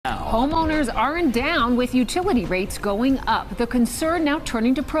Homeowners aren't down with utility rates going up. The concern now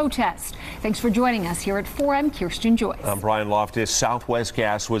turning to protest. Thanks for joining us here at 4. I'm Kirsten Joyce. I'm Brian Loftus. Southwest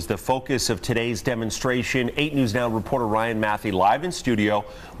Gas was the focus of today's demonstration. 8 News Now reporter Ryan Matthey live in studio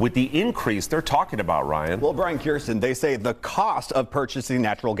with the increase they're talking about, Ryan. Well, Brian, Kirsten, they say the cost of purchasing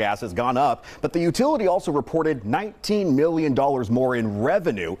natural gas has gone up, but the utility also reported $19 million more in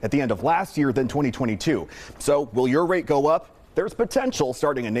revenue at the end of last year than 2022. So will your rate go up? There's potential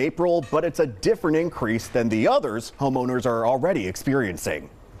starting in April, but it's a different increase than the others homeowners are already experiencing.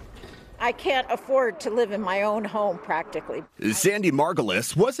 I can't afford to live in my own home practically. Sandy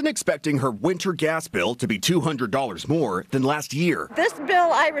Margulis wasn't expecting her winter gas bill to be $200 more than last year. This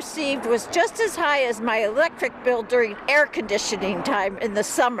bill I received was just as high as my electric bill during air conditioning time in the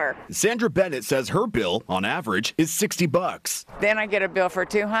summer. Sandra Bennett says her bill, on average, is $60. Then I get a bill for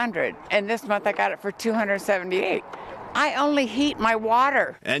 $200, and this month I got it for $278. I only heat my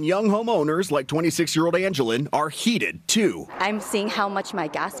water. And young homeowners like 26-year-old Angeline are heated, too. I'm seeing how much my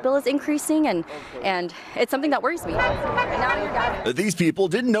gas bill is increasing, and it's something that worries me. These people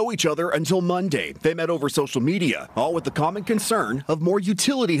didn't know each other until Monday. They met over social media, all with the common concern of more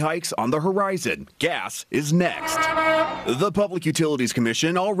utility hikes on the horizon. Gas is next. The Public Utilities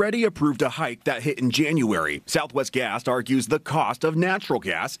Commission already approved a hike that hit in January. Southwest Gas argues the cost of natural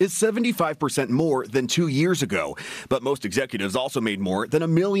gas is 75% more than 2 years ago. But most executives also made more than $1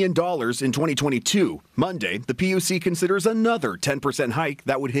 million in 2022. Monday, the PUC considers another 10% hike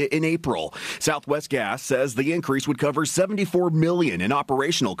that would hit in April. Southwest Gas says the increase would cover $74 million in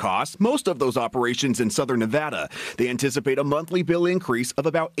operational costs, most of those operations in southern Nevada. They anticipate a monthly bill increase of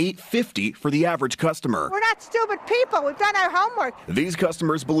about $850 for the average customer. We're not stupid people. We've done our homework. These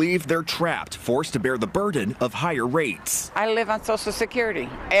customers believe they're trapped, forced to bear the burden of higher rates. I live on Social Security.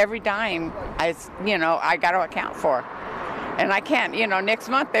 Every dime, I got to account for. And I can't, next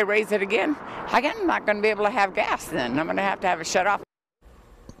month they raise it again. I'm not going to be able to have gas then. I'm going to have it shut off.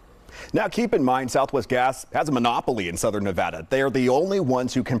 Now, keep in mind, Southwest Gas has a monopoly in southern Nevada. They are the only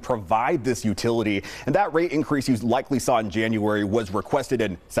ones who can provide this utility. And that rate increase you likely saw in January was requested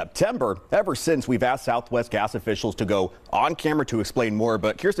in September. Ever since, we've asked Southwest Gas officials to go on camera to explain more.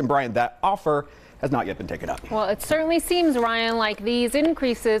 But Kirsten, Brian, that offer has not yet been taken up. Well, it certainly seems, Ryan, like these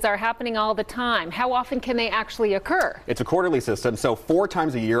increases are happening all the time. How often can they actually occur? It's a quarterly system, so 4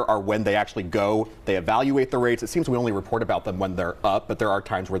 times a year are when they actually go. They evaluate the rates. It seems we only report about them when they're up, but there are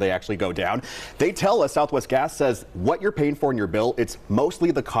times where they actually go down. They tell us, Southwest Gas says, what you're paying for in your bill, it's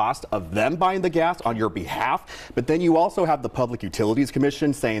mostly the cost of them buying the gas on your behalf. But then you also have the Public Utilities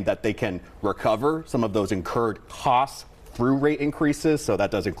Commission saying that they can recover some of those incurred costs through rate increases, so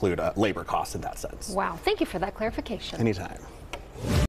that does include labor costs in that sense. Wow, thank you for that clarification. Anytime.